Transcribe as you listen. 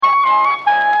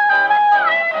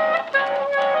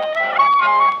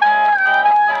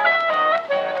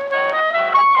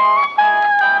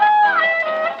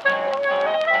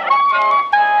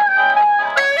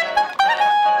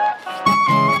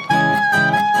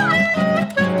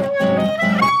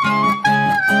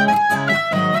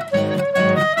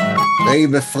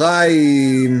רייב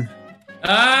אפרים.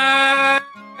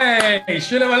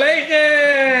 שולם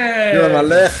עליכם! שולם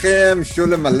עליכם,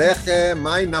 שולם עליכם,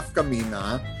 מהי נפקא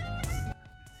מינה?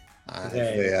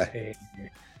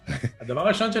 הדבר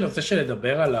הראשון שאני רוצה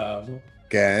שנדבר עליו,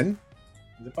 כן?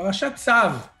 זה פרשת צו.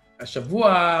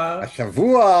 השבוע,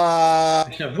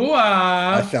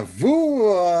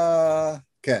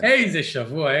 כן. איזה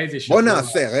שבוע. בוא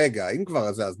נעשה, רגע, אם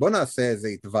כבר זה, אז בוא נעשה איזו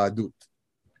התוועדות,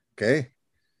 אוקיי?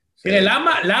 תראה,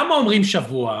 למה אומרים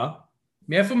שבוע?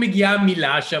 מאיפה מגיעה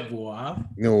המילה שבוע?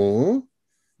 נו?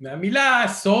 מהמילה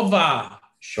סובה,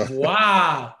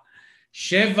 שבועה,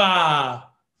 שבעה,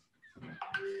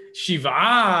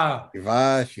 שבעה.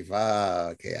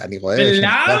 אני רואה...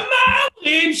 ולמה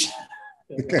אומרים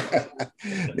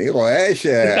אני רואה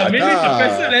שאתה... תמיד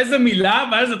מתאפס על איזה מילה,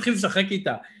 ואז נתחיל לשחק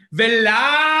איתה.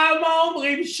 ולמה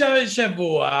אומרים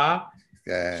שבוע?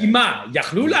 כי מה,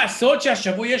 יכלו לעשות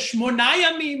שהשבוע יש 8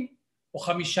 ימים, או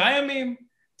 5 ימים?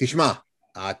 תשמע,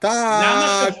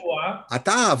 למה שבוע?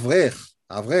 אתה אברך,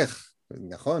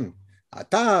 נכון?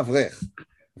 אתה אברך,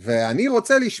 ואני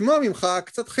רוצה לשמוע ממך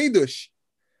קצת חידוש.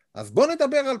 אז בוא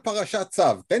נדבר על פרשת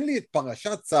צו. תן לי את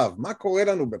פרשת צו, מה קורה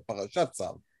לנו בפרשת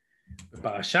צו?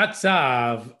 בפרשת צו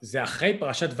זה אחרי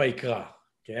פרשת ויקרא,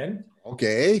 כן?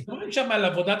 אוקיי. מדברים שם על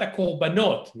עבודת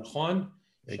הקורבנות, נכון?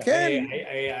 כן.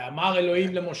 אמר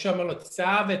אלוהים למשה, אומר לו, צו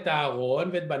את אהרון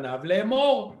ואת בניו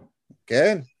לאמור.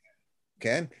 כן.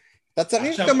 אתה צריך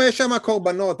להשתמש שם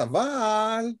קורבנות,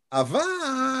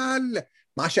 אבל,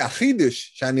 מה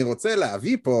שהחידוש שאני רוצה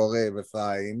להביא פה, רב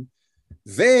אפרים,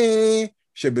 זה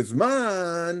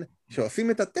שבזמן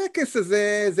שעושים את הטקס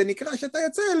הזה, זה נקרא שאתה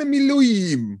יוצא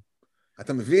למילואים.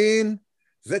 אתה מבין?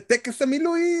 זה טקס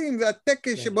המילואים, זה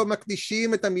הטקס שבו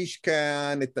מקדישים את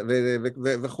המשכן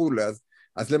וכו'.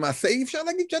 אז למעשה אי אפשר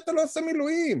להגיד שאתה לא עושה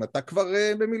מילואים, אתה כבר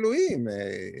במילואים,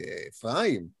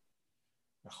 אפרים.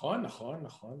 נכון.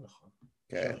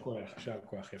 יישר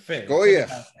כוח, יפה.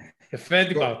 כוח. יפה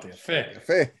דיברתי, יפה.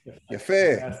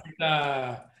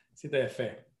 עשית יפה.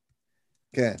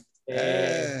 כן.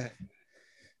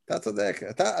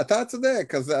 אתה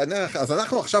צודק, אז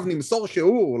אנחנו עכשיו נמסור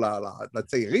שיעור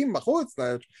לצעירים בחוץ,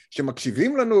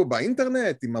 שמקשיבים לנו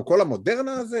באינטרנט, עם כל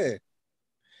המודרנה הזה.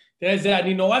 תראה,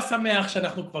 אני נורא שמח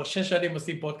שאנחנו כבר 6 שנים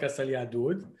עושים פודקאסט על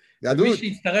יהדות. ומי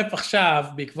שיצטרף עכשיו,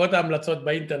 בעקבות ההמלצות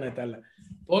באינטרנט על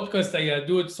פודקאסט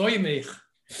היהדות, סוימך.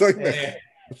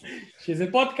 שזה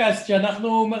פודקאסט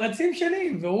שאנחנו מרצים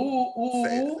שנים, והוא...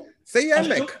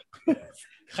 סיימק.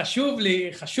 חשוב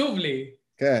לי.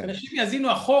 כן. אנשים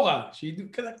יאזינו אחורה, שידעו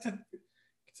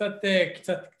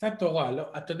קצת תורה. לא,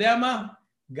 אתה יודע מה?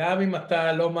 גם אם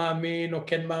אתה לא מאמין או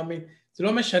כן מאמין, זה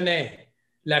לא משנה.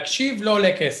 להקשיב לא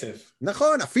עולה כסף.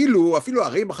 נכון, אפילו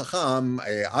הריב החכם,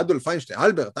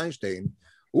 אלברט איינשטיין,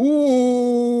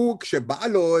 הוא, כשבא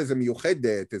לו איזה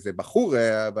מיוחדת, איזה בחור,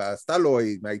 ועשתה לו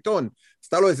מהעיתון,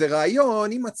 עשתה לו איזה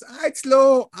רעיון, היא מצאה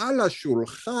אצלו על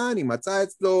השולחן, היא מצאה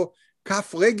אצלו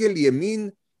כף רגל ימין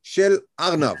של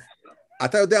ארנב.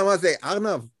 אתה יודע מה זה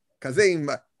ארנב? כזה עם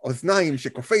אוזניים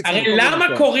שקופץ. הרי למה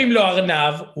קוראים לו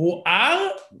ארנב? הוא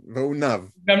והוא נב.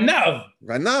 גם נב.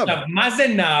 ונב. עכשיו, מה זה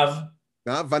נב?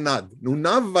 נב ונד.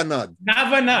 נב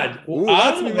ונד. הוא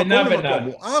ונב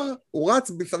ונד. הוא רץ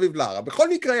בסביב להר. בכל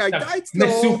מקרה הייתה אצלו...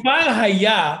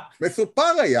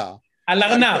 מסופר היה. על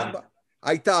ארנב.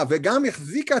 הייתה, וגם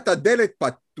החזיקה את הדלת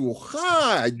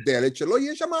פתוחה, הדלת שלא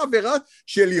יהיה שם עבירה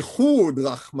של ייחוד,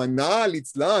 רחמנא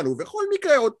ליצלן, ובכל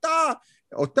מקרה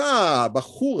אותה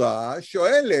בחורה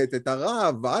שואלת את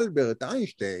הרב אלברט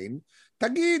איינשטיין,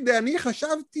 תגיד, אני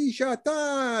חשבתי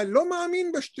שאתה לא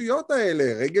מאמין בשטויות האלה,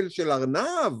 רגל של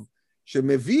ארנב,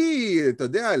 שמביא, אתה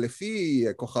יודע, לפי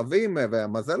כוכבים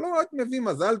והמזלות, מביא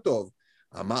מזל טוב.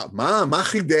 מה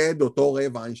חידד אותו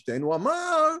רב איינשטיין? הוא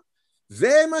אמר,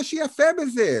 זה מה שיפה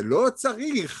בזה,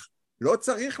 לא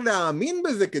צריך להאמין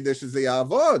בזה כדי שזה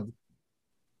יעבוד.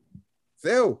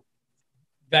 זהו.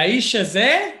 והאיש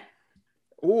הזה?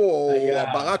 הוא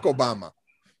ברק אובמה.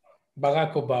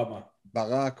 ברק אובמה.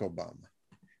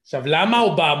 עכשיו, למה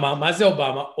אובמה? מה זה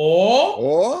אובמה?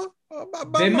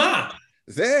 במה?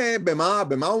 זה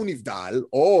במה הוא נבדל,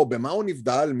 או במה הוא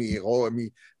נבדל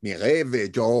מרב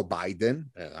ג'ו ביידן,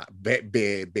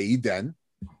 בעידן,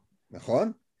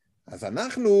 נכון? אז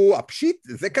אנחנו, הפשיט,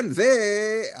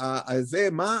 זה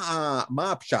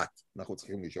מה הפשט, אנחנו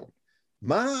צריכים לשאול.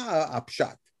 מה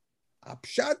הפשט?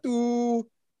 הפשט הוא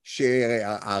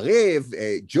שהרב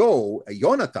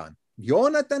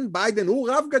יונתן ביידן הוא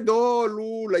רב גדול,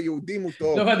 הוא ליהודים הוא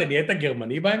טוב. לא, ואתה נהיית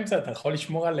גרמני באמצע, אתה יכול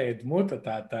לשמור על דמות,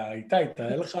 אתה איתה,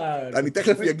 אין לך... אני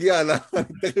תכף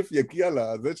יגיע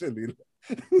לזה שלי,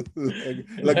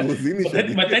 לגרוזיני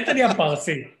שלי. מתי אתה נהיה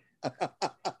פרסי?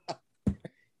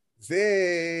 זה...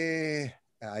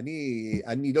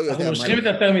 אני לא יודע... אנחנו מושכים את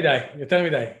יותר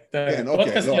מדי. כן,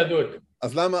 פודקאסט יהדות.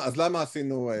 אז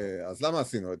למה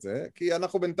עשינו את זה? כי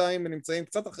אנחנו בינתיים נמצאים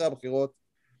קצת אחרי הבחירות,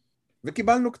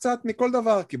 וקיבלנו קצת מכל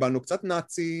דבר. קיבלנו קצת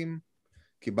נאצים,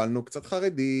 קיבלנו קצת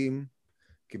חרדים,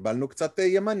 קיבלנו קצת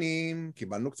ימנים,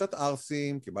 קיבלנו קצת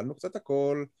ארסים, קיבלנו קצת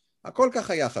הכל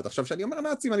ככה יחד. עכשיו, כשאני אומר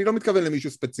נאצים, אני לא מתכוון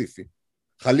למישהו ספציפי.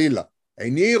 חלילה.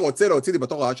 איני רוצה להוציא לי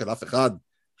בתור רעה של אף אחד,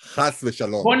 חס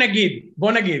ושלום.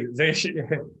 בוא נגיד,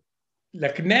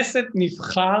 לכנסת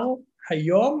נבחר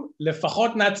היום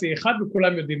לפחות נאצי אחד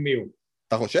וכולם יודעים מי הוא.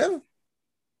 אתה חושב?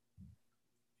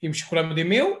 אם שכולם יודעים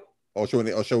מי הוא?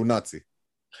 או שהוא נאצי.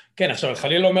 כן, עכשיו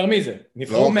חלילה אומר מי זה.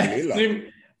 נבחרו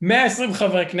 120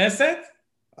 חברי כנסת.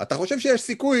 אתה חושב שיש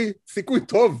סיכוי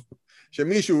טוב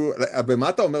שמישהו, במה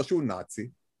אתה אומר שהוא נאצי?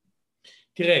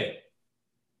 תראה,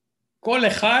 כל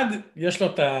אחד יש לו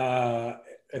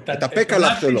את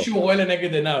הפקלח שלו. שהוא רואה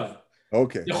לנגד עיניו.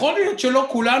 אוקיי. יכול להיות שלא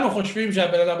כולנו חושבים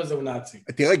שהבן אדם הזה הוא נאצי.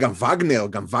 תראה, גם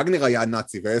וגנר היה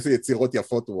נאצי, ואיזה יצירות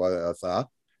יפות הוא עשה,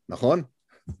 נכון?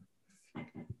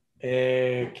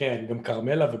 כן, גם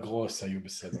קרמלה וגרוס היו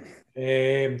בסדר.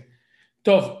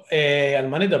 טוב, על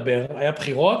מה נדבר? היה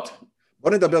בחירות?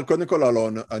 בוא נדבר קודם כל על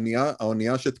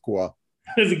האונייה שתקועה.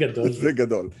 זה גדול. זה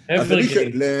גדול. אז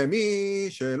למי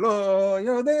שלא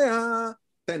יודע,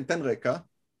 תן רקע.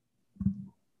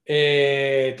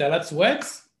 תעלת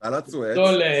סואץ? תעלת סואץ.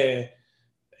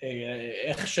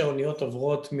 איך שהאוניות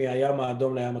עוברות מהים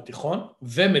האדום לים התיכון,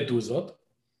 ומדוזות.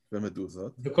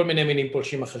 וכל מיני מינים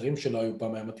פולשים אחרים שלא היו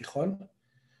פעם מים התיכון.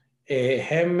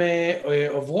 הן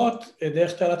עוברות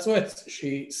דרך תעלת סואץ,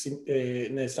 שהיא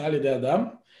נעשה על ידי אדם,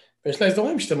 ויש לה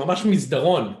אזורים שזה ממש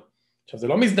מסדרון. עכשיו, זה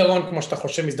לא מסדרון כמו שאתה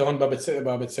חושב מסדרון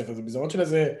בבית ספר, זה מסדרון של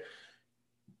איזה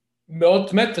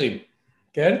מאות מטרים,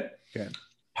 כן? כן.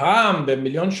 פעם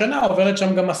במיליון שנה עוברת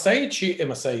שם גם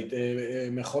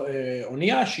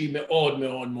אונייה שהיא מאוד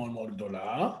מאוד מאוד מאוד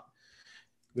גדולה,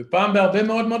 ופעם בהרבה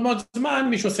מאוד מאוד מאוד זמן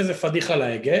מישהו עושה איזה פדיחה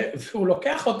להגה, והוא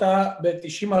לוקח אותה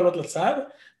ב-90 מעלות לצד,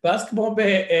 ואז כמו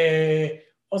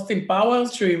באוסטין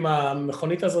פאוורס, שהוא עם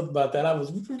המכונית הזאת בתעלה,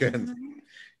 כן.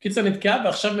 קיצר נתקעה,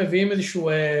 ועכשיו מביאים איזשהו...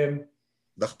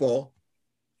 דחפור.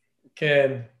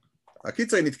 כן.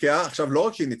 הקיצר היא נתקעה, עכשיו לא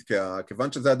רק שהיא נתקעה,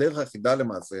 כיוון שזה הדרך היחידה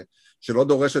למעשה, שלא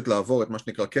דורשת לעבור את מה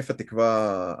שנקרא כיף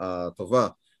התקווה הטובה,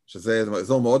 שזה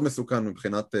אזור מאוד מסוכן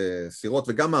מבחינת סירות,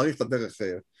 וגם מעריך את הדרך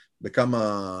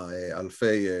בכמה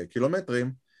אלפי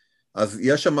קילומטרים, אז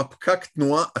יש שם פקק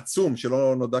תנועה עצום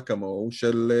שלא נודע כמוהו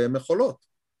של מכולות.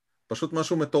 פשוט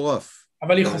משהו מטורף.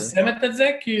 אבל היא חוסמת את זה,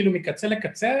 כאילו מקצה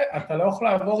לקצה, אתה לא יכול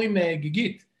לעבור עם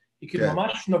גיגית. היא כאילו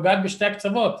ממש נוגעת בשתי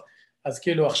הקצוות. אז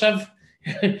כאילו עכשיו,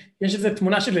 יש איזו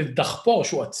תמונה של דחפור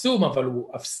שהוא עצום, אבל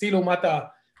הוא אפסי לעומת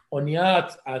האונייה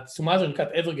העצומה הזו, נקראת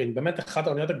אברגן, באמת אחת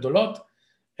האוניות הגדולות,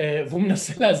 והוא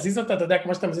מנסה להזיז אותה, אתה יודע,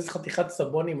 כמו שאתה מזיז חתיכת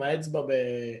סבון עם האצבע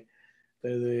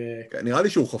נראה לי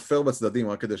שהוא חופר בצדדים,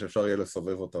 רק כדי שאפשר יהיה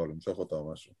לסובב אותה או למשוך אותה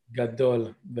או משהו.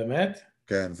 גדול, באמת?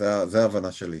 כן, זה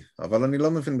ההבנה שלי, אבל אני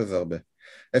לא מבין בזה הרבה.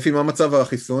 אפי, מה מצב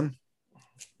החיסון?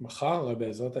 מחר,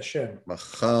 בעזרת השם.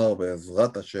 מחר,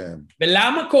 בעזרת השם.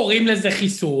 ולמה קוראים לזה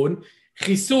חיסון?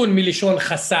 חיסון מלשון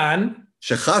חסן.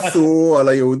 שחסו על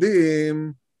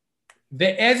היהודים.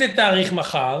 ואיזה תאריך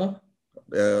מחר?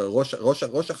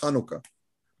 ראש החנוכה.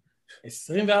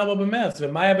 24 במרץ,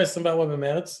 ומה היה ב-24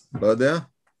 במרץ? לא יודע.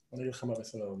 אני אגיד לך מה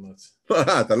ב-24 במרץ.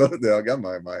 אתה לא יודע גם מה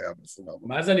היה ב-24.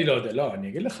 מה זה אני לא יודע? לא, אני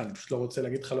אגיד לך, אני פשוט לא רוצה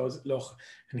להגיד לך, לא,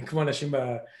 אני כמו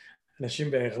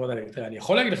אנשים בחברות האלה, אני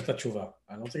יכול להגיד לך את התשובה,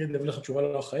 אני לא רוצה להגיד לך תשובה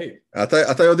לא אחראית.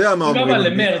 אתה יודע מה אומרים. 24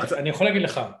 למרץ, אני יכול להגיד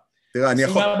לך. תראה, אני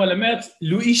יכול... 24 למרץ,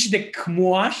 לואיש דה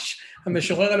קמואש,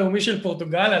 המשורר הלאומי של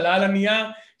פורטוגל, עלה על הנייה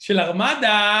של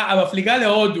ארמדה המפליגה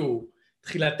להודו.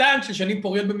 תחילתן של שנים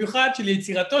פוריות במיוחד של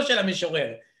יצירתו של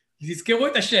המשורר. תזכרו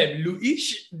את השם,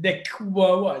 לואיש דה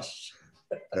קמואש.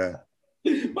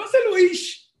 מה זה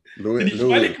לואיש? זה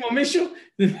נשמע לי כמו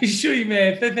מישהו עם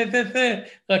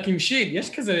רק עם שין.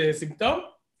 יש כזה סימפטום?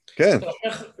 כן. אתה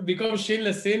הופך במקום שין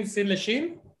לסין, סין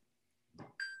לשין?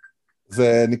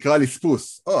 זה נקרא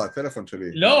ליספוס. הטלפון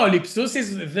שלי. לא, ליפסוס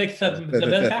זה קצת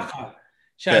מדבר ככה.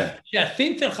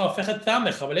 שהסין שלך הופכת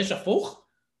סמך, אבל יש הפוך?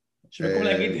 שבמקום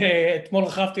להגיד, אתמול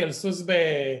רכבתי על סוס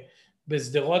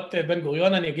בסדרות בן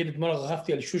גוריון, אני אגיד, אתמול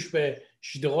רכבתי על שוש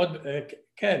בשדרות,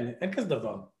 כן, אין כזה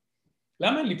דבר.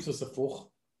 למה אין ליפסוס הפוך?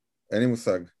 אין לי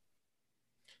מושג.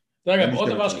 רגע, עוד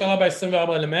דבר שקרה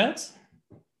ב-24 למרץ,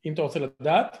 אם אתה רוצה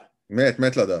לדעת.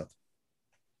 מת לדעת.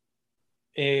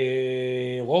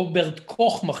 רוברט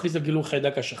קוך מכריז על גילוי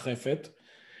חיידק השחפת.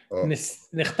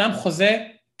 נחתם חוזה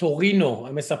טורינו,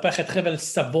 המספח את חבל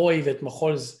סבוי ואת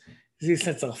מחול זיס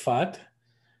לצרפת,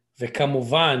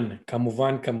 וכמובן,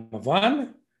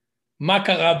 מה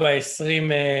קרה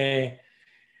ב-20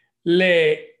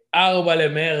 ל-4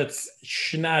 למרץ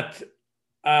שנת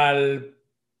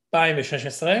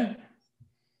 2016?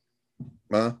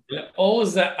 מה? לאור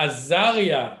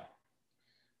עזריה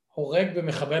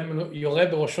יורה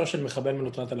בראשו של מחבל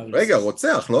מנוטרל על הריסה. רגע,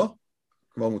 רוצח, לא?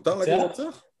 כבר מותר להגיד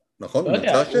רוצח? נכון, לא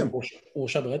יודע, הוא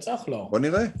הורשע ברצח? לא.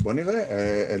 בוא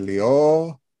נראה,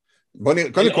 אליאור,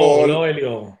 קודם כל... אלאור, לא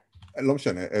אליאור. לא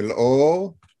משנה,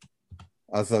 אלאור,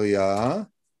 עזריה.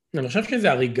 אני חושב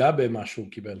שזה הריגה במשהו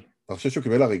הוא קיבל. אתה חושב שהוא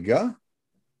קיבל הריגה?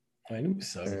 אין לי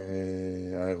מושג.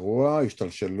 האירוע,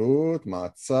 השתלשלות,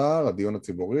 מעצר, הדיון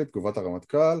הציבורי, תגובת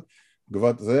הרמטכ"ל,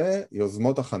 תגובת זה,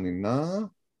 יוזמות החנינה.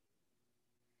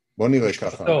 בוא נראה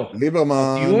ככה.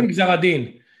 ליברמן... דיון גזר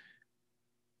הדין.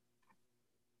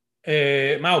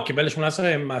 מה, הוא קיבל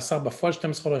 18 מאסר בפועל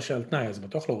 12 חודשים על תנאי, אז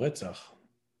בטוח לא רצח.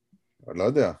 לא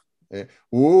יודע.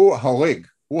 הוא הרג.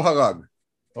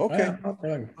 אוקיי.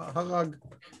 הרג.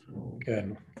 כן,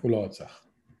 הוא לא רצח.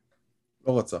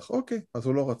 לא רצח, אוקיי, אז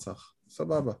הוא לא רצח.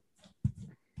 סבבה.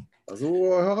 אז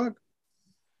הוא הרג.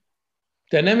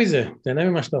 תהנה מזה, תהנה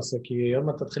ממה שאתה עושה, כי עוד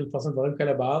מעט תתחיל לפרסם דברים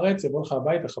כאלה בארץ, יבוא לך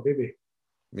הביתה, חביבי.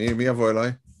 מי יבוא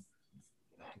אליי?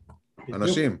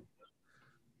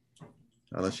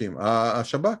 אנשים.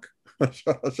 השב"כ.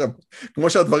 כמו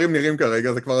שהדברים נראים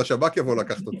כרגע, זה כבר השב"כ יבוא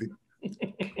לקחת אותי.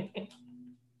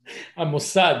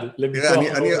 המוסד לביטוח.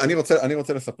 אני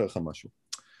רוצה לספר לך משהו.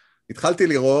 התחלתי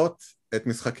לראות את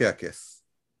משחקי הכס.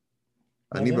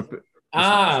 Game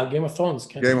of Thrones,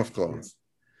 כן. Game of Thrones.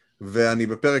 ואני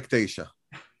בפרק 9.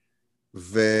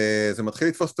 וזה מתחיל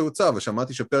לתפוס תאוצה,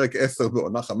 ושמעתי שפרק 10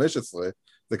 בעונה 15,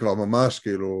 זה כבר ממש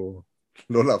כאילו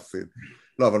לא להפסיד.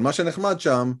 לא, אבל מה שנחמד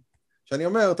שם, שאני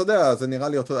אומר, אתה יודע, זה נראה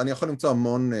לי, אני יכול למצוא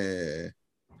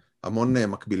המון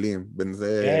מקבילים בין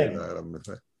זה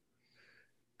לזה.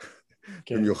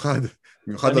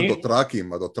 במיוחד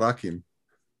הדוטרקים.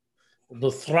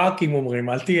 דוטרקים אומרים,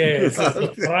 אל תהיה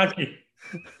דוטרקי.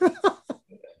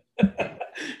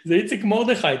 זה איציק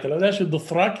מרדכי, אתה לא יודע שהוא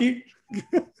דוטרקי?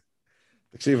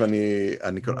 תקשיב,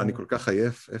 אני כל כך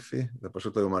עייף, אפי, זה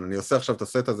פשוט לא יומן. אני עושה עכשיו את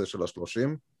הסט הזה של ה-30,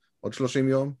 עוד 30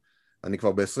 יום, אני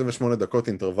כבר ב-28 דקות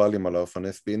אינטרוולים על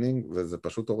האופני ספינינג, וזה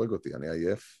פשוט הורג אותי, אני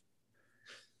עייף.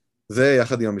 זה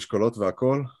יחד עם המשקולות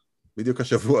והכל, בדיוק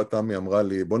השבוע תמי אמרה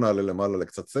לי, בוא נעלה למעלה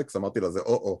לקצת סקס, אמרתי לה, זה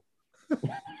או-או.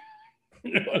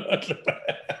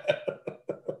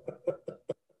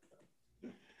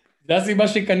 זה הסיבה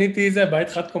שקניתי זה, בית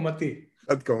חד קומתי.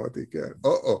 חד קומתי, כן,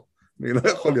 או-או. אני לא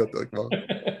יכול יותר כבר.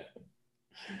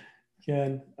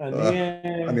 כן,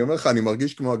 אני אומר לך, אני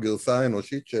מרגיש כמו הגרסה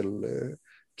האנושית של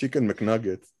צ'יקן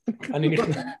מקנגט.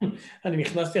 אני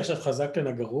נכנסתי עכשיו חזק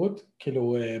לנגרות,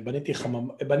 כאילו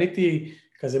בניתי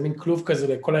כזה מין כלוב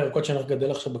כזה לכל הירקות שאני הולך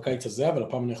לגדל עכשיו בקיץ הזה, אבל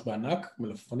הפעם אני הולך בענק,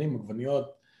 מלפפונים,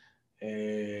 עגבניות,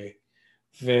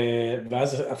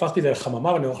 ואז הפכתי את זה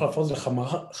לחממה, ואני הולך להפוך את זה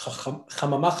לחממה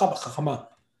חכמה.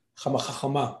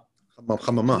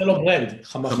 חממה. זה לא ברנד,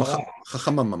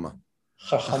 חכממה.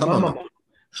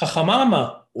 חכממה,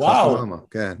 וואו. חכממה,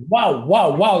 כן.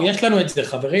 וואו, יש לנו את זה,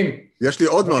 חברים. יש לי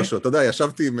עוד משהו, אתה יודע,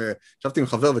 ישבתי עם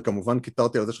חבר, וכמובן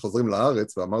קיטרתי על זה שחוזרים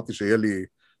לארץ, ואמרתי שיהיה לי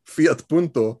פיאט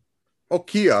פונטו, או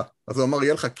קיה, אז הוא אמר,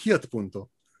 יהיה לך קיאט פונטו.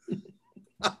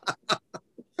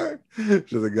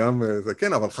 שזה גם, זה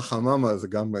כן, אבל חכממה זה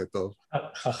גם טוב.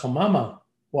 חכממה,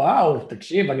 וואו,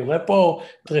 תקשיב, אני רואה פה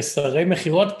תרסרי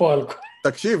מחירות פה על...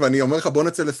 תקשיב, אני אומר לך, בוא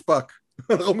נצא לספק.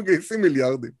 אנחנו מגייסים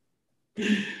מיליארדים.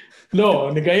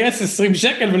 לא, נגייס 20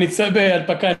 שקל ונצא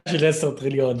בהלפקה של 10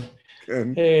 טריליון. כן.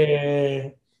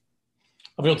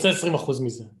 אבל יוצא 20%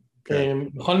 מזה.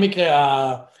 בכל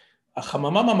מקרה,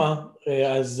 החממה,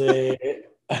 אז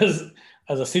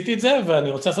עשיתי את זה, ואני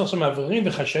רוצה לעשות עכשיו מעברים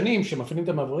וחיישנים שמפעילים את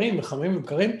המעברים, וחמים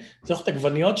ובקרים, צריך את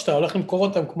הגווניות שאתה הולך למכור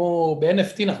אותם כמו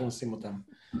ב-NFT אנחנו עושים אותם.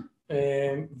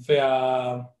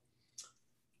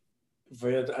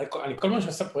 ואני כל מה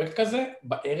שעושה פרויקט כזה,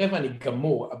 בערב אני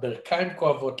גמור, הברכיים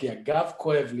כואבות לי, הגב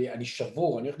כואב לי, אני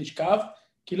שבור, אני הולך לשכב,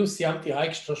 כאילו סיימתי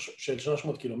הייק של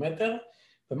 300 קילומטר,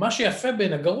 ומה שיפה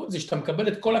בנגרות זה שאתה מקבל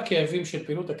את כל הכאבים של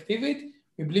פעילות אקטיבית,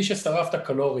 מבלי ששרפת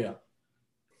קלוריה.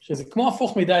 שזה כמו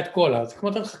הפוך מדי את קולה, זה כמו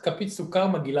יותר כפית סוכר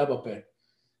מגעילה בפה.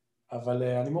 אבל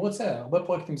אני מרוצה, הרבה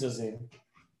פרויקטים זזים.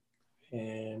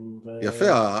 יפה,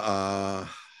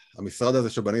 המשרד הזה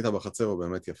שבנית בחצר הוא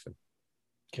באמת יפה.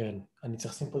 כן, אני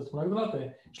צריך לשים פה תמונה גדולה,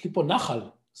 יש לי פה נחל,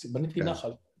 בניתי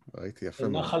נחל. ראיתי יפה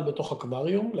מאוד. נחל בתוך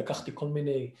אקווריום, לקחתי כל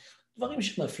מיני דברים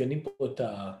שמאפיינים פה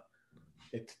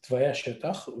את תוואי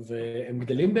השטח, והם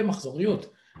גדלים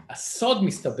במחזוריות. הסוד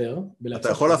מסתבר... אתה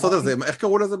יכול לעשות את זה, איך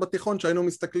קראו לזה בתיכון שהיינו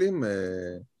מסתכלים?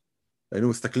 היינו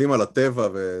מסתכלים על הטבע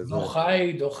וזה... דוח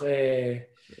חי, דוח...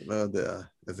 לא יודע,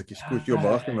 איזה קשקוש,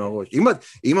 ברח לי מהראש.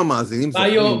 אם המאזינים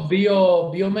זוכרים...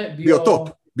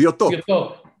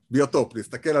 ביוטופ,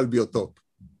 להסתכל על ביוטופ.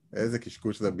 איזה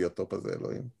קשקוש זה ביוטופ הזה,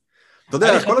 אלוהים. אתה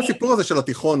יודע, כל הסיפור הזה של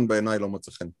התיכון בעיניי לא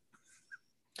מצא חן.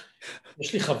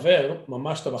 יש לי חבר,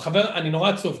 ממש טוב, אני נורא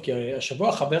עצוב, כי השבוע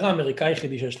החבר האמריקאי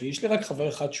היחידי שיש לי, יש לי רק חבר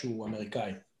אחד שהוא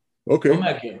אמריקאי. אוקיי. לא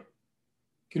מהגר.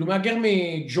 כאילו מהגר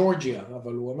מג'ורג'יה,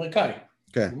 אבל הוא אמריקאי.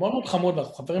 כן. הוא מאוד מאוד חמוד,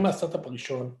 ואנחנו חברים מהסטארט-אפ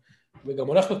הראשון, וגם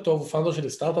הולך לו טוב, הוא פאונדר של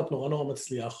סטארט-אפ נורא נורא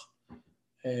מצליח,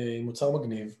 עם מוצר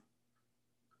מגניב.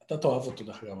 אתה תאהב אותו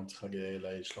דרך אגב, אני צריך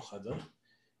לשלוח את זה.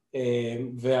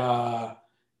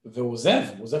 והוא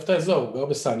עוזב את האזור, הוא גר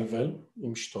בסניבל,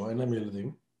 עם אשתו, אין להם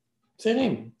ילדים,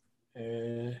 צעירים.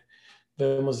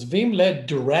 והם עוזבים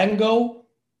לדורנגו,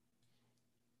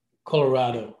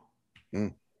 קולורדו.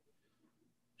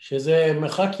 שזה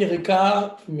מרחק יריקה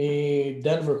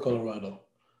מדנבר, קולורדו.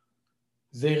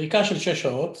 זה יריקה של 6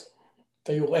 שעות,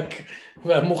 אתה יורק,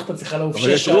 והמוכתה צריכה לעוף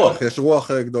 6 שעות. אבל יש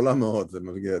רוח גדולה מאוד, זה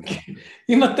מגיע את זה.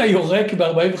 אם אתה יורק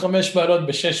ב-45 מעלות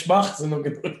ב-6 באך, זה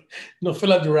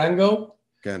נופל לדורנגו.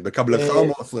 כן, בקבלך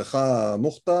ומועשרך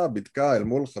מוכתה, בדקה אל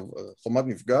מול חומת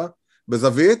נפגע,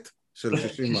 בזווית של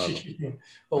 60 מעלות.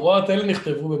 הוראות אלה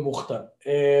נכתבו במוכתה.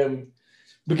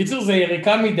 בקיצור, זה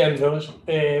יריקה מדנבר,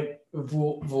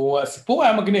 והסיפור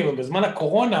היה מגניב, בזמן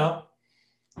הקורונה,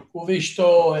 הוא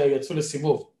ואשתו יצאו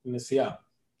לסיבוב, לנסיעה.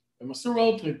 הם עשו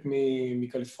רוד טריפ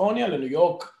מקליפורניה לניו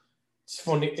יורק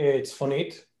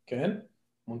צפונית, כן?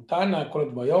 מונטנה, כל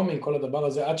הדביומינג, כל הדבר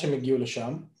הזה, עד שהם הגיעו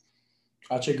לשם,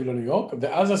 עד שהגיעו לניו יורק,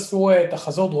 ואז עשו את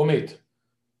החזור דרומית.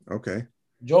 אוקיי.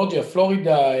 ג'ורג'יה,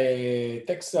 פלורידה,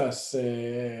 טקסס,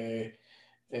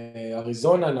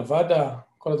 אריזונה, נבדה,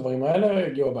 כל הדברים האלה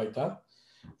הגיעו הביתה.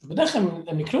 ובדרך כלל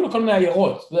הם נקלו לכל מיני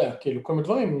עיירות, אתה יודע, כאילו כל מיני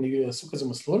דברים, הם עשו כזה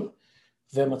מסלול,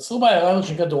 והם עצרו בעיירה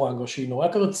שנקראת דורנגו, שהיא נורא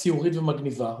כזאת ציורית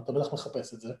ומגניבה, אתה בטח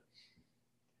מחפש את זה.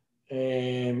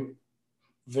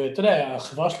 ואתה יודע,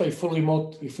 החברה שלו היא פול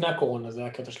רימוט לפני הקורונה, זה היה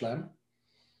הקטע שלהם.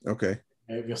 אוקיי.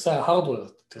 והיא עושה הרדוור,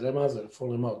 תראה מה זה,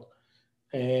 פול רימוט.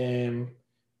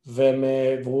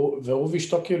 והוא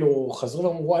ואשתו כאילו חזרו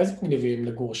ואמרו, איזה מגניבים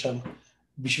לגור שם.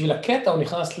 בשביל הקטע הוא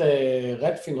נכנס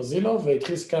לרדפין או זילו,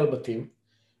 והתחיל לסקר על בתים.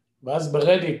 ואז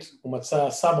ברדיט הוא מצא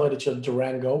סאב רדיט של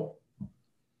דורנגו,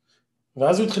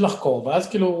 ואז הוא התחיל לחקור, ואז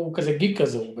כאילו הוא כזה גיק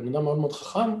כזה, הוא בן אדם מאוד מאוד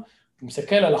חכם, הוא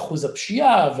מסתכל על אחוז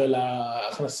הפשיעה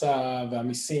ולהכנסה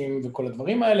והמיסים וכל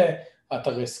הדברים האלה,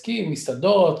 אתרי סקי,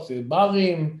 מסעדות,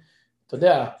 ברים, אתה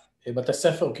יודע, בתי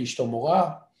ספר כי אשתו מורה,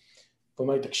 הוא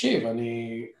אומר לי, תקשיב,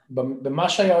 במה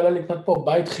שהיה עולה לקנות פה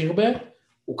בית חירבה,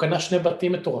 הוא קנה 2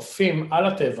 בתים מטורפים על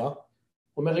הטבע, הוא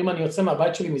אומר, אם אני יוצא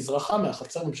מהבית שלי מזרחה,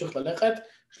 מהחצר ממשיך ללכת,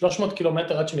 300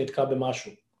 קילומטר עד שנתקע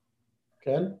במשהו,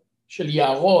 כן? של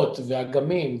יערות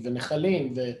ואגמים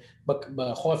ונחלים,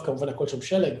 ובחורף כמובן הכל שם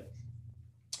שלג.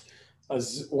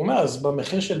 אז הוא אומר, אז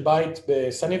במחיר של בית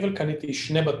בסניבל קניתי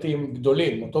 2 בתים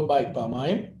גדולים, אותו בית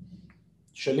פעמיים,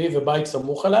 שלי ובית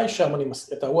סמוך אליי, שם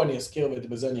את ההוא אני אזכיר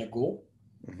ובזה אני אגור.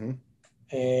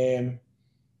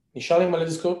 נשאר לי מלא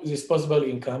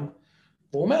disposable income,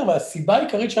 הוא אומר, והסיבה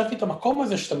העיקרית שאהבתי את המקום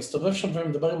הזה, שאתה מסתובב שם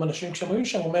ומדבר עם אנשים כשהם היו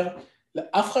שם, הוא אומר,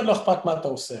 לאף אחד לא אכפת מה אתה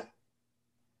עושה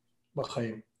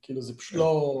בחיים. כאילו זה פשוט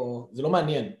לא, זה לא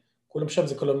מעניין. כולם שם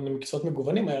זה כל מיני מקצועות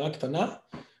מגוונים, עיירה קטנה.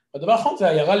 והדבר האחרון זה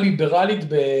עיירה ליברלית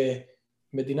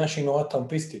במדינה שהיא נורא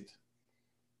טראמפיסטית.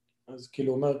 אז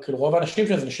כאילו הוא אומר, כאילו רוב האנשים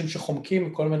שזה אנשים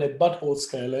שחומקים כל מיני בטוורדס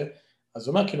כאלה, אז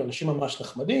הוא אומר כאילו אנשים ממש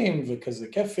נחמדים וכזה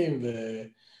כיפים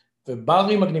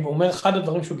וברים מגניבים. הוא אומר אחד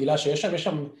הדברים שהוא גילה שיש שם, יש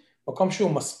שם מקום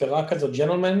שהוא מספרה כזאת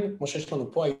ג'נטלמן, כמו שיש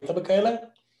לנו פה, היית בכאלה,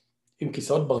 עם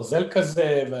כיסאות ברזל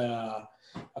כזה,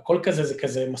 הכל כזה, זה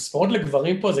כזה, מספרות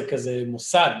לגברים פה, זה כזה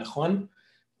מוסד, נכון?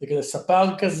 זה כזה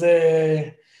ספר כזה,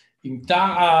 עם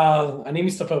תער, אני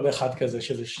מסתפר באחד כזה,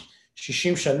 שזה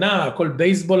 60 שנה, הכל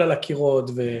בייסבול על הקירות,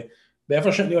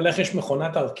 ובאיפה שאני הולך יש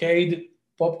מכונת ארקייד,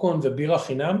 פופקורן ובירה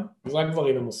חינם, ורק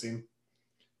גברים הם עושים.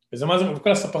 וזה מה זה,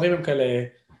 וכל הספרים הם כאלה,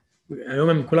 היום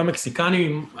הם כולם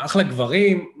מקסיקנים, אחלה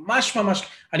גברים, ממש,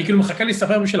 אני כאילו מחכה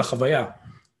להסתפר בשביל החוויה.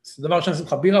 זה דבר שאני עושה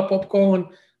לך בירה, פופקורן,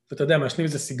 ואתה יודע, מעשנים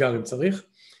איזה סיגר אם צריך.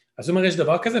 אז הוא אומר, יש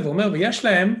דבר כזה, ואומר, ויש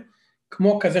להם,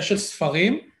 כמו כזה של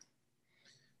ספרים,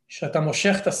 שאתה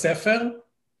מושך את הספר,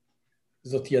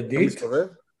 זאת ידית,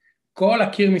 כל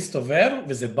הקיר מסתובב,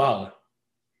 וזה בר.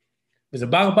 וזה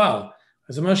בר.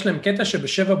 אז הוא אומר, יש להם קטע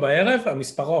שבשבע בערב,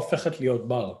 המספרה הופכת להיות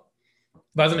בר.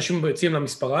 ואז אנשים יוצאים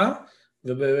למספרה,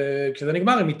 וכשזה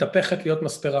נגמר, היא מתהפכת להיות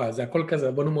מספרה. זה הכל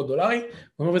כזה, בונום $100,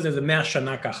 הוא אומר, זה 100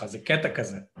 שנה ככה, זה קטע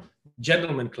כזה.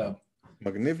 ג'נטלמן קלאב.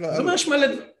 מגניב לאללה. זאת אומרת, שמלא...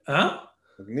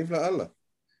 מגניב לאללה.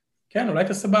 כן, אולי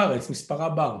תעשה בארץ, מספרה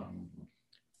בר.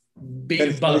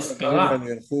 בהשכרה.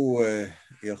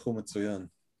 ילכו מצוין.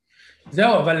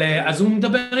 זהו, אבל אז הוא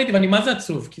מדבר איתי, ואני מה זה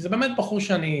עצוב, כי זה באמת בחור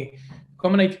שאני כל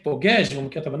מיני הייתי פוגש, והוא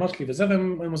מכיר את הבנות שלי וזה,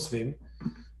 והם עוזבים.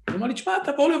 הוא אומר לי, תשמע,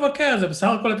 תבואו לבקר, זה בסך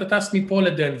הכל אתה טס מפה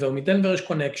לדנבר, מדנבר יש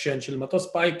קונקשן של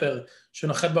מטוס פייפר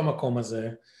שנחת במקום הזה,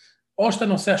 או שאתה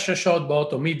נוסע 6 שעות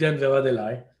באוטו מדנבר עד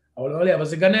אליי, אבל לא לי, אבל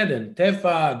זה גן עדן,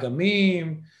 טבע,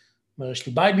 גמים, אומר, יש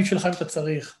לי בית בשבילך אם אתה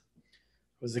צריך,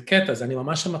 וזה קטע, אז אני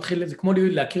ממש מתחיל, זה כמו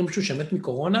להכיר מישהו שמת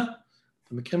מקורונה,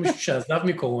 אתה מכיר מישהו שעזב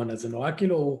מקורונה, זה נורא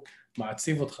כאילו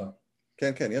מעציב אותך.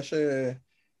 כן, כן, יש...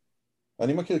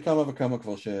 אני מכיר כמה וכמה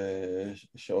כבר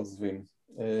שעוזבים.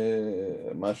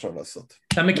 מה אפשר לעשות?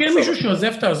 אתה מכיר מישהו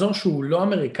שעוזב את האזור שהוא לא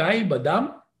אמריקאי בדם?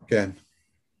 כן.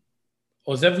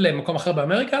 עוזב למקום אחר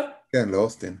באמריקה? כן,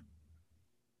 לאוסטין.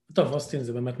 טוב, אוסטין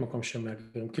זה באמת מקום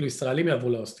שמאגרים, כאילו ישראלים יעברו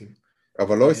לאוסטין.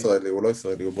 אבל לא ישראלי, הוא לא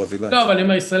ישראלי, הוא ברזילאי. לא, אבל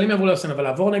אם הישראלים יעברו לאוסטין, אבל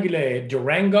לעבור נגיד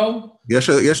לדורנגו?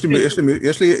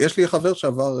 יש לי חבר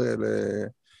שעבר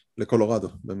לקולורדו,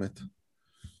 באמת.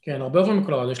 כן, הרבה עוברים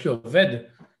לקולורדו, יש לי עובד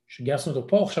שגייסנו אותו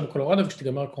פה, עכשיו בקולורדו,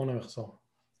 וכשתיגמר הקורונה הוא יחזור.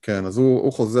 כן, אז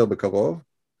הוא חוזר בקרוב.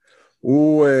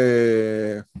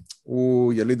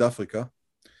 הוא יליד אפריקה,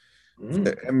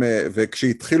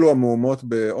 וכשהתחילו המהומות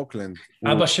באוקלנד...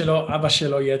 אבא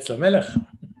שלו יהיה אצל המלך?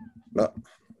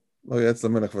 לא יהיה אצל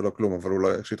המלך ולא כלום,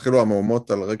 אבל כשהתחילו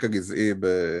המהומות על רקע גזעי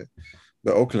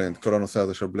באוקלנד, כל הנושא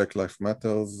הזה של Black Lives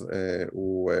Matters,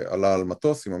 הוא עלה על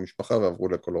מטוס עם המשפחה ועברו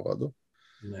לקולורדו.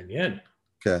 מעניין.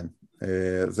 כן,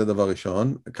 זה דבר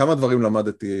ראשון. כמה דברים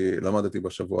למדתי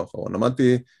בשבוע האחרון.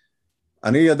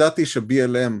 אני ידעתי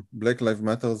ש-BLM, Black Lives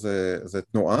Matter, זה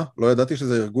תנועה, לא ידעתי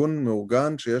שזה ארגון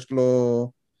מאורגן שיש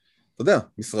לו, אתה יודע,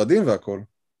 משרדים והכל,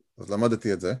 אז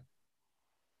למדתי את זה.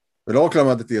 ולא רק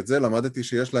למדתי את זה, למדתי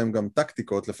שיש להם גם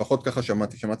טקטיקות, לפחות ככה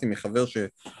שמעתי מחבר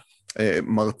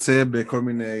שמרצה בכל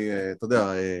מיני, אתה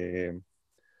יודע,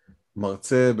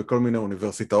 מרצה בכל מיני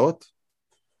אוניברסיטאות,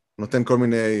 נותן כל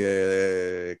מיני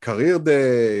career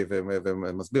day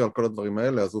ומסביר על כל הדברים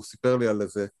האלה, אז הוא סיפר לי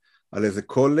על איזה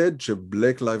קולג'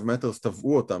 שבלק לייב מטרס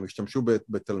טבעו אותם, השתמשו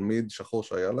בתלמיד שחור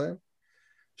שהיה להם,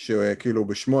 שכאילו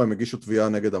בשמו הם הגישו תביעה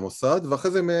נגד המוסד,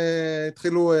 ואחרי זה הם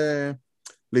התחילו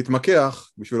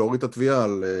להתמקח בשביל להוריד את התביעה,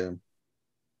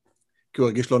 כי הוא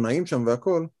הרגיש לא נעים שם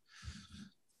והכל,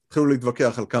 התחילו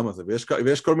להתווכח על כמה זה,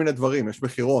 ויש כל מיני דברים, יש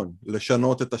מחירון,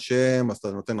 לשנות את השם, אז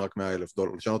אתה נותן רק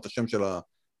 $100,000, לשנות את השם של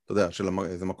אתה יודע, של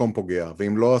איזה מקום פוגע,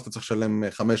 ואם לא, אז אתה צריך לשלם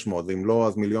 500, ואם לא,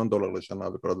 אז $1,000,000 לשנה,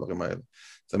 וכל הדברים האלה.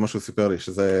 זה מה שהוא סיפר לי,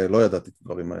 שזה לא ידעתי את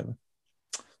הדברים האלה.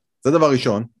 זה דבר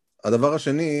ראשון. הדבר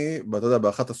השני, אתה יודע,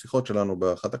 באחת השיחות שלנו,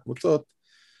 באחת הקבוצות,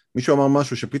 מישהו אמר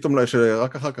משהו שפתאום,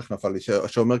 שרק אחר כך נפל לי,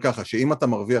 שאומר ככה, שאם אתה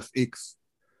מרוויח X,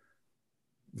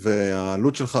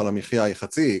 והעלות שלך למחיה היא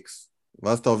חצי X,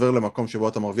 ואז אתה עובר למקום שבו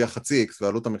אתה מרוויח חצי X,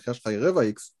 ועלות המחיה שלך היא רבע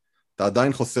X, אתה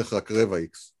עדיין חוסך רק רבע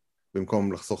X,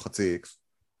 במקום לחסוך חצי X.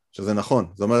 שזה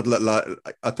נכון, זאת אומרת,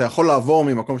 אתה יכול לעבור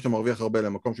ממקום שמרוויח הרבה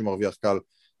למקום שמרוויח קל,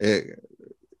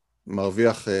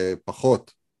 מרוויח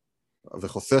פחות,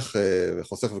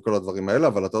 וחוסך וכל הדברים האלה,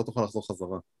 אבל אתה לא תוכל לחזור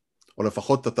חזרה, או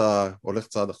לפחות אתה הולך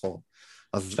צעד אחורה.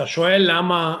 אז... אתה שואל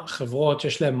למה חברות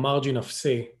שיש להן מרג'ין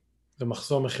אפסי,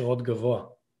 ומחזור מחירות גבוה,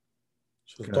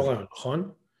 שזה תורם,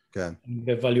 נכון? כן.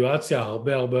 בוואליואציה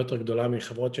הרבה הרבה יותר גדולה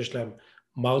מחברות שיש להן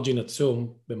מרג'ין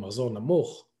עצום במחזור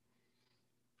נמוך,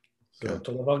 זה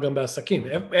אותו דבר גם בעסקים.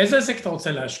 איזה עסק אתה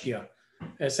רוצה להשקיע?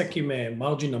 עסק עם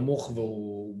מרג'ין נמוך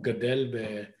והוא גדל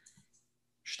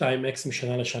ב-2x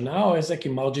משנה לשנה, או עסק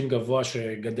עם מרג'ין גבוה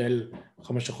שגדל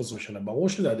 5% משנה? ברור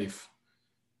שזה עדיף.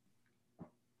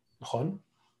 נכון?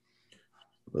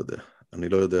 לא יודע. אני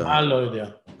לא יודע. מה לא יודע?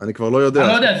 אני כבר לא יודע. אני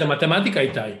לא יודע, זה מתמטיקה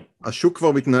איתי. השוק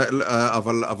כבר מתנהל,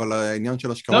 אבל העניין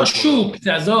של השקעות... לא שוק,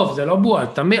 זה עזוב, זה לא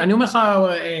בועה. אני אומר לך,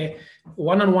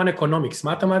 one-on-one economics,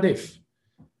 מה אתה מעדיף?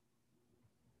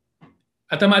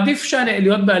 אתה מעדיף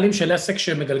להיות בעלים של עסק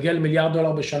שמגלגל $1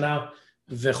 מיליארד בשנה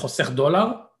וחוסך דולר?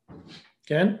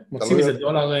 כן? מוצאים איזה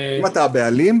דולר... אם אתה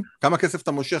הבעלים, כמה כסף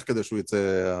אתה מושך כדי שהוא יצא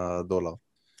הדולר?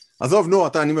 עזוב, נו,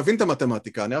 אני מבין את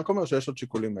המתמטיקה, אני רק אומר שיש עוד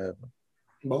שיקולים מעבר.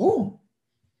 ברור.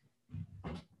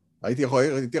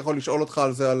 הייתי יכול לשאול אותך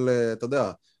על זה, אתה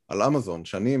יודע, על אמזון,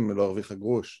 שנים לא הרוויחה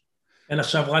גרוש. אין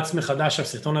עכשיו רץ מחדש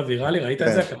הסרטון הוויראלי, ראית את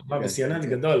זה? כתבה ב-CNN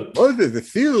גדול. אוי, זה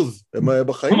סירס, הם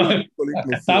בחיים.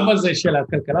 הכתב הזה של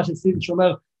הכלכלה של סירס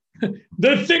שאומר,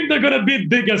 they think they're gonna be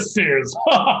big as Sears.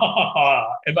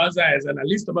 ואז איזה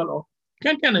אנליסט אומר לו,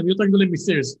 כן, כן, הם יותר גדולים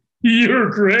מסירס.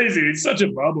 You're crazy, it's such a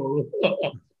bubble.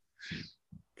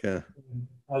 כן.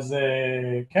 אז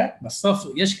כן, בסוף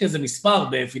יש כזה מספר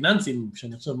בפיננסים,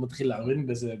 שאני עכשיו מתחיל להבין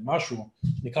בזה משהו,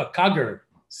 שנקרא CAGR,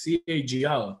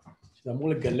 C-A-G-R, שזה אמור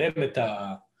לגלם את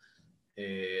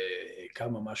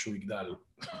כמה משהו יגדל.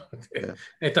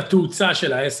 את התאוצה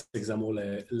של העסק זה אמור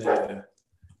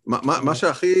מה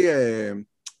שהכי...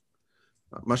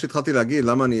 מה שהתחלתי להגיד,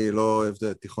 למה אני לא אוהב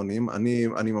תיכונים,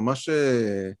 אני ממש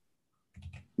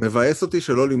מבאס אותי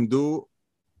שלא לימדו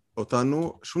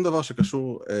אותנו שום דבר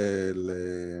שקשור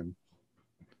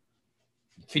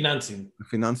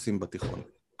לפיננסים בתיכון.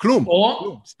 כלום.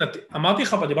 אמרתי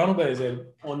לך, דיברנו באיזה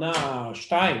עונה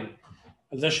 2,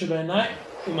 על זה שבעיניי,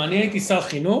 אם אני הייתי שר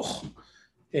חינוך,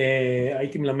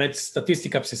 הייתי מלמד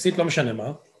סטטיסטיקה בסיסית, לא משנה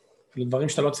מה, דברים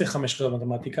שאתה לא צריך 5 יחידות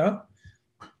מתמטיקה,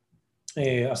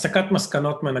 הסקת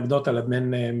מסקנות מנגדות על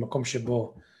הדמן מקום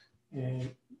שבו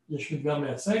יש מדגר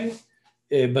מייצג,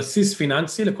 בסיס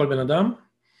פיננסי לכל בן אדם,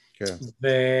 כן.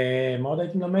 ומה עוד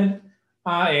הייתי מלמד?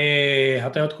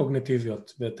 הטיות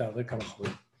קוגניטיביות ואת הרקע מאחורי.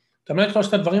 אתה מלמד כל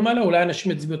שתי הדברים האלה, אולי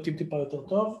אנשים יצביעו טיפה יותר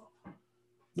טוב?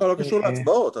 לא קשור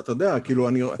להצבעות, אתה יודע, כאילו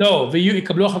אני... לא,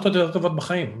 ויקבלו החלטות יותר טובות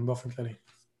בחיים, באופן כללי.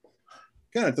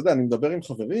 כן, אתה יודע, אני מדבר עם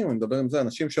חברים, אני מדבר עם זה,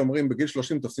 אנשים שאומרים, בגיל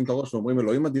 30 תופסים את הראש ואומרים,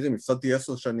 אלוהים אדירים, הפסדתי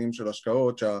 10 שנים של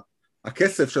השקעות,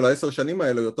 שהכסף של 10 שנים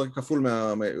האלה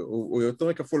הוא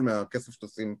יותר כפול מהכסף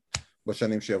שתשים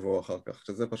בשנים שיבואו אחר כך,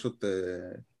 שזה פשוט...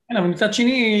 כן, אבל מצד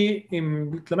שני, אם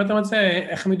תלמדתם את זה,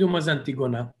 איך הם ידעו מה זה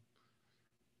אנטיגונה?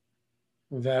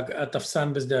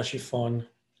 והתפסן בשדה השיפון,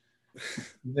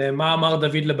 ומה אמר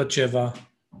דוד לבת שבע?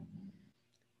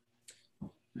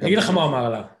 אני אגיד לך מה אמר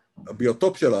לה.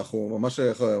 הביוטופ שלך הוא ממש...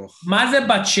 מה זה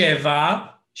בת שבע?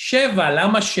 7,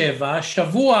 למה 7?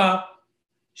 שבוע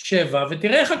 7,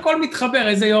 ותראה איך הכל מתחבר,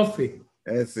 איזה יופי.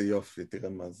 איזה יופי, תראה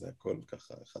מה זה, הכל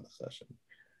ככה, אחד אחרי השני.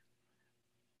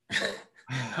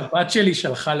 הבת שלי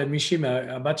שלחה למישהי,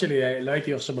 הבת שלי, לא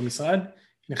הייתי עכשיו במשרד,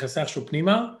 נכנסה איכשהו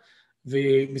פנימה,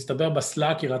 והיא מסתבר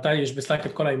בסלאק, היא ראתה, יש בסלאק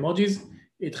את כל האימוג'יז,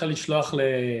 היא התחילה לשלוח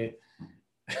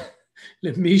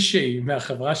למישהי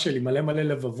מהחברה שלי, מלא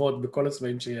לבבות בכל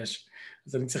הצבעים שיש,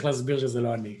 אז אני צריך להסביר שזה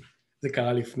לא אני. זה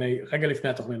קרה רגע לפני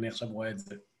התוכנית, אני עכשיו רואה את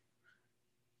זה.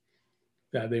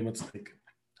 זה היה די מצחיק.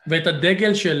 ואת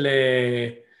הדגל של...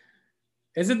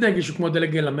 איזה דגל שהוא כמו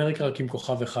דגל אמריקה רק עם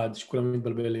כוכב אחד, שכולם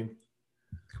מתבלבלים?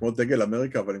 כמו דגל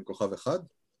אמריקה אבל עם כוכב אחד?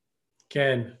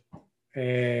 כן.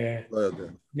 לא יודע.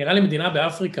 נראה לי מדינה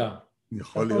באפריקה.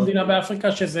 יכול להיות. מדינה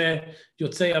באפריקה שזה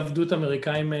יוצאי עבדות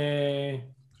אמריקאים...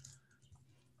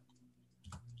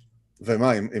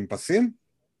 ומה, עם פסים?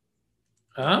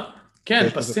 כן,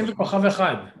 פסים וכוכב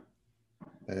אחד.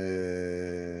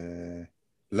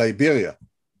 ליבריה.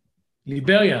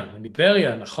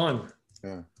 ליבריה, נכון.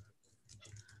 כן.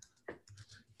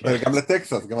 גם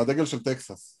לטקסס, גם הדגל של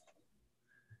טקסס.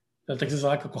 טקסס זה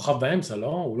רק הכוכב באמצע, לא?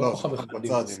 הוא לא כוכב אחד. לא,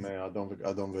 בצד עם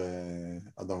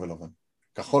אדום ולבן.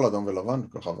 כחול, אדום ולבן,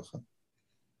 כוכב אחד.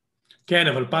 כן,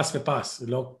 אבל פס ופס,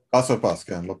 לא... פס ופס,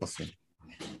 כן, לא פסים.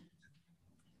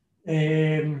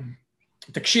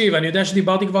 תקשיב, אני יודע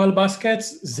שדיברתי כבר על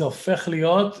בסקטס, זה הופך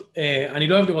להיות, אני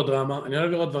לא אוהב לראות דרמה, אני לא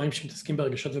אוהב לראות דברים שמתעסקים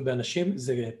ברגשות ובאנשים,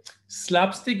 זה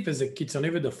סלאפסטיק וזה קיצוני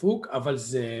ודפוק, אבל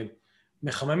זה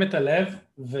מחמם את הלב,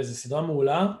 וזה סדרה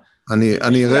מעולה.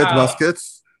 אני אראה את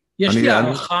בסקטס.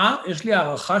 יש לי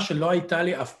הערכה שלא הייתה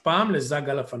לי אף פעם לזאג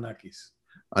גליפנקיס.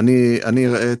 אני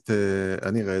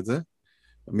אראה את זה,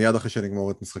 מיד אחרי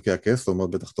שנגמור את משחקי הכס, זאת אומרת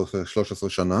בטח תוך 13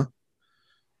 שנה.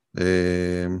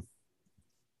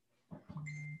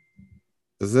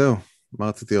 זהו, מה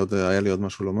רציתי עוד, היה לי עוד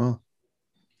משהו לומר?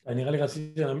 נראה לי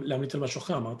רציתי להמליץ על משהו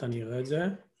אחר, אמרת אני אראה את זה,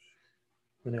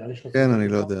 ונראה לי כן, אני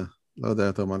לא יודע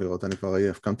יותר מה לראות, אני כבר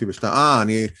עייף, קמתי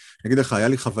אני אגיד לך, היה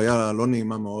לי חוויה לא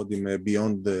נעימה מאוד עם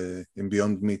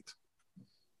ביונד מיט.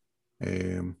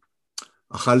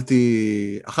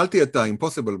 אכלתי את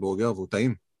האימפוסיבל בורגר, והוא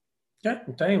טעים. כן,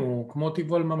 הוא טעים, הוא כמו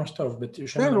טיבול ממש טוב.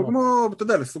 כן, הוא כמו, אתה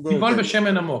יודע, לסוג... טיבול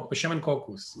בשמן עמוק, בשמן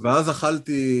קוקוס. ואז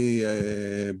אכלתי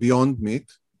ביונד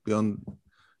מיט,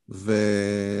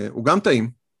 והוא גם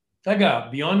טעים. רגע,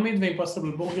 ביונד מיט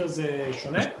ואימפוסיבל בורגר זה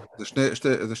שונה?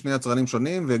 זה שני יצרנים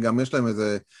שונים, וגם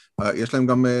יש להם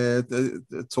גם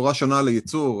צורה שונה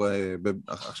לייצור.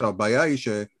 עכשיו, הבעיה היא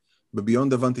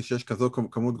שבביונד הבנתי שיש כזו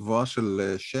כמות גבוהה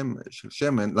של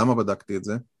שמן, למה בדקתי את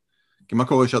זה? כי מה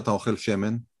קורה שאתה אוכל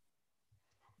שמן?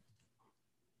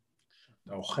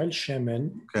 אתה אוכל שמן.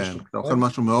 כן, אתה אוכל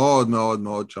משהו מאוד מאוד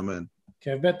מאוד שמן.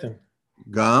 כאב בטן.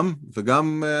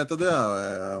 וגם, אתה יודע,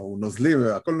 הוא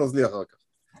נוזלי, הכל נוזלי אחר כך.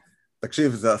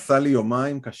 תקשיב, זה עשה לי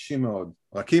יומיים קשים מאוד,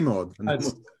 רכים מאוד.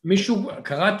 אז מישהו,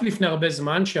 קראתי לפני הרבה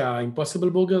זמן שהאימפוסיבל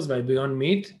בורגרס והביונד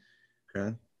מיט,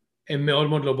 כן. הם מאוד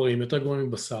מאוד לא בריאים, יותר גרועים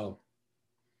מבשר.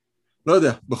 לא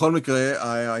יודע, בכל מקרה,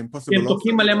 האימפוסיבל... הם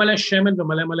תוקעים מלא שמן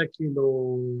ומלא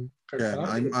כאילו... כן,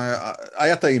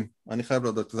 היה טעים, אני חייב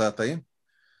להודות שזה היה טעים,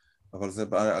 אבל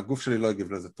הגוף שלי לא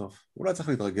הגיב לזה טוב. אולי צריך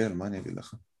להתרגל, מה אני אגיד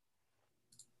לך?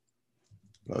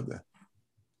 לא יודע.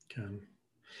 כן.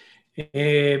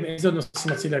 איזה עוד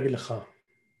נושאים רציתי להגיד לך?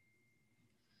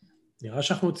 נראה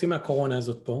שאנחנו יוצאים מהקורונה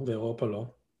הזאת פה, באירופה לא.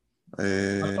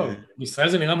 בישראל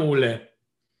זה נראה מעולה.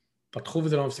 פתחו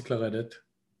וזה לא מפסיק לרדת.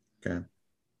 כן.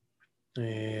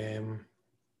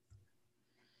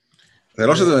 זה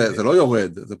לא שזה לא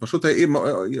יורד, זה פשוט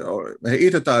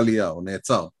העיט את העלייה, או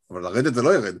נעצר. אבל לרדת זה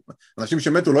לא ירד. אנשים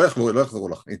שמתו לא יחזרו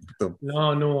לחיים פתאום.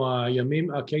 לא, נו,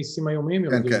 הקייסים היומיים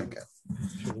יורדים. כן, כן,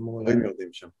 כן. דברים יורדים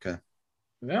שם, כן.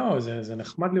 זהו, זה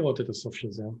נחמד לראות את הסוף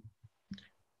של זה.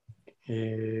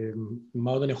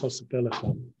 מה עוד אני יכול לספר לך?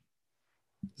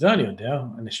 זה אני יודע,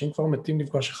 אנשים כבר מתים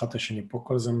לפגוש אחד את השני, פה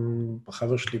כל זה,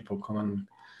 בחבר שלי פה כמובן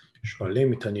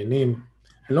שואלים, מתעניינים,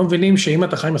 הם לא מבינים שאם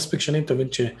אתה חי מספיק שנים,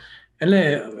 תבין שאין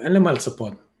למה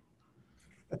לצפות.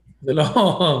 זה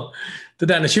לא, אתה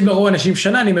יודע, אנשים לא ראו אנשים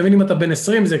שנה, אני מבין אם אתה בן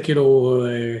 20, זה כאילו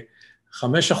 5%,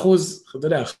 אתה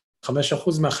יודע, 5%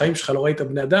 מהחיים שלך לא ראית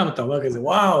בני אדם, אתה אומר כזה,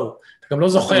 וואו, אתה גם לא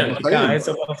זוכר,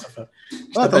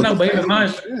 אתה בן 40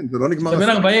 ממש, זה לא נגמר. אתה בן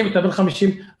 40, אתה בן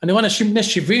 50, אני רואה אנשים בני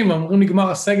 70, אמורים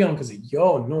נגמר הסגר, הם כזה,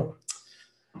 יואו, נו,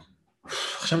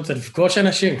 עכשיו אני צריך לפגוש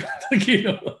אנשים,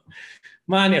 כאילו,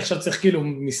 מה, אני עכשיו צריך כאילו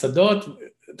מסעדות,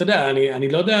 אתה יודע,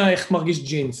 אני לא יודע איך מרגיש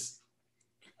ג'ינס.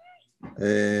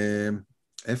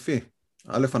 אפי,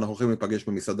 א', אנחנו הולכים להיפגש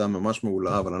במסעדה ממש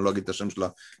מעולה, אבל אני לא אגיד את השם שלה,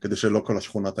 כדי שלא כל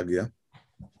השכונה תגיע.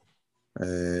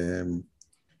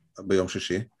 ביום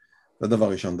שישי. זה דבר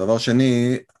ראשון. דבר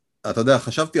שני, אתה יודע,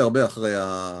 חשבתי הרבה אחרי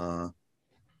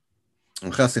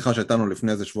השיחה שהייתנו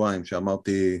לפני איזה שבועיים,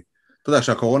 שאמרתי, אתה יודע,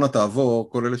 כשהקורונה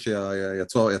תעבור, כל אלה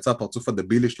שיצא הפרצוף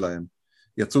הדבילי שלהם,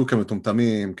 יצאו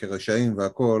כמטומטמים, כרשעים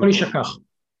והכל. לא נשכח.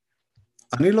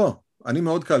 אני לא. אני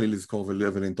מאוד קל לי לזכור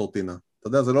ולנטור טינה. אתה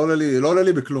יודע, זה לא עולה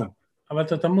לי בכלום. אבל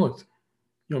אתה תמות.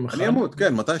 יום אחד. אני אמות,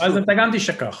 כן, מתי אז אתה גם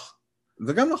תשכח.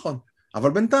 זה גם נכון.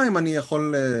 אבל בינתיים אני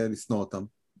יכול לשנוא אותם.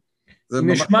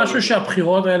 יש משהו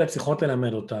שהבחירות האלה צריכות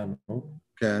ללמד אותנו.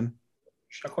 כן.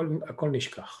 שהכל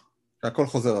נשכח. שהכל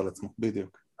חוזר על עצמו,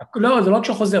 בדיוק. לא, זה לא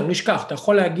כשחוזר, נשכח. אתה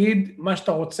יכול להגיד מה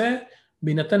שאתה רוצה,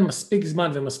 בהינתן מספיק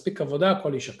זמן ומספיק עבודה,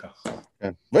 הכל ישכח.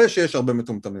 כן, ויש הרבה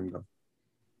מטומטמים גם.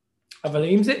 אבל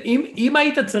אם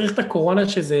היית צריך את הקורונה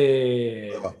שזה...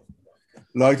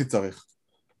 לא הייתי צריך.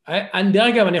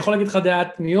 דרך אגב, אני יכול להגיד לך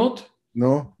דעת מיעוט?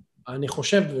 נו. אני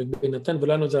חושב, בהינתן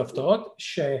ולנו את זה הפתעות,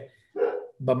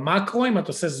 שבמקרו, אם אתה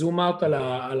עושה זום אאוט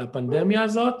על הפנדמיה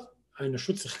הזאת,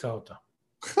 האנושות שיחקה אותה.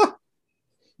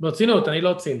 ברצינות, אני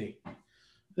לא ציני.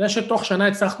 זה שתוך שנה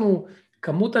הצלחנו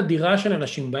כמות אדירה של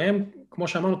אנשים בהם, כמו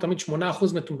שאמרנו, תמיד 8%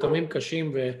 מטומטמים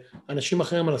קשים ואנשים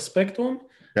אחרים על הספקטרום,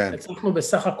 כן. הצלחנו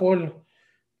בסך הכל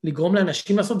לגרום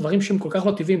לאנשים לעשות דברים שהם כל כך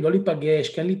לא טבעיים, לא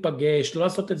להיפגש, כן להיפגש, לא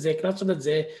לעשות את זה, כן לעשות את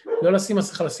זה, לא לשים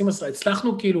מסכה, לשים מסכה,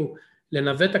 הצלחנו כאילו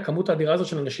לנווט הכמות האדירה הזאת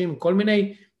של אנשים עם כל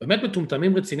מיני, באמת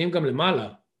מטומטמים רציניים גם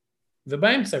למעלה,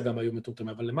 ובאמצע גם היו מטומטמים,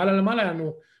 אבל למעלה היה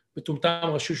לנו מטומטם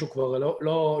ראשי שהוא כבר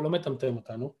לא מטמטם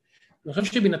אותנו. אני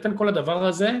חושב שבהינתן כל הדבר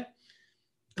הזה,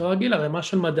 כרגיל, הרמה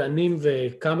של מדענים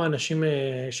וכמה אנשים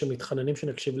שמתחננים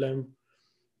שנקשיב להם,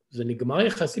 זה נגמר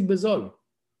יחסית בזול.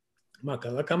 מה,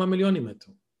 רק כמה מיליונים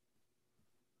מתו?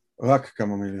 רק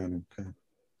כמה מיליונים, כן.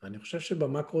 אני חושב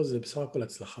שבמקרו זה בסך הכל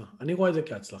הצלחה. אני רואה את זה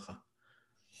כהצלחה.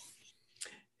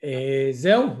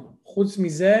 זהו, חוץ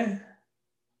מזה...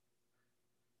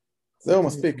 זהו,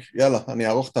 מספיק. יאללה, אני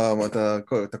אערוך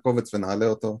את הקובץ ונעלה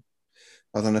אותו.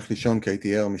 אז אני הולך לישון כי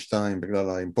הייתי ער משתיים בגלל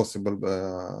ה-impossible,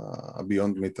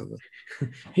 ה-beyond meat הזה.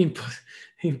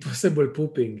 impossible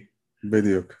pooping.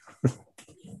 בדיוק.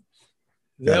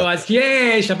 זהו, אז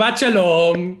שבת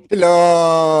שלום.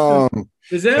 שלום.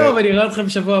 וזהו, ונראה אתכם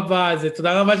בשבוע הבא, אז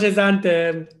תודה רבה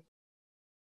שהזנתם.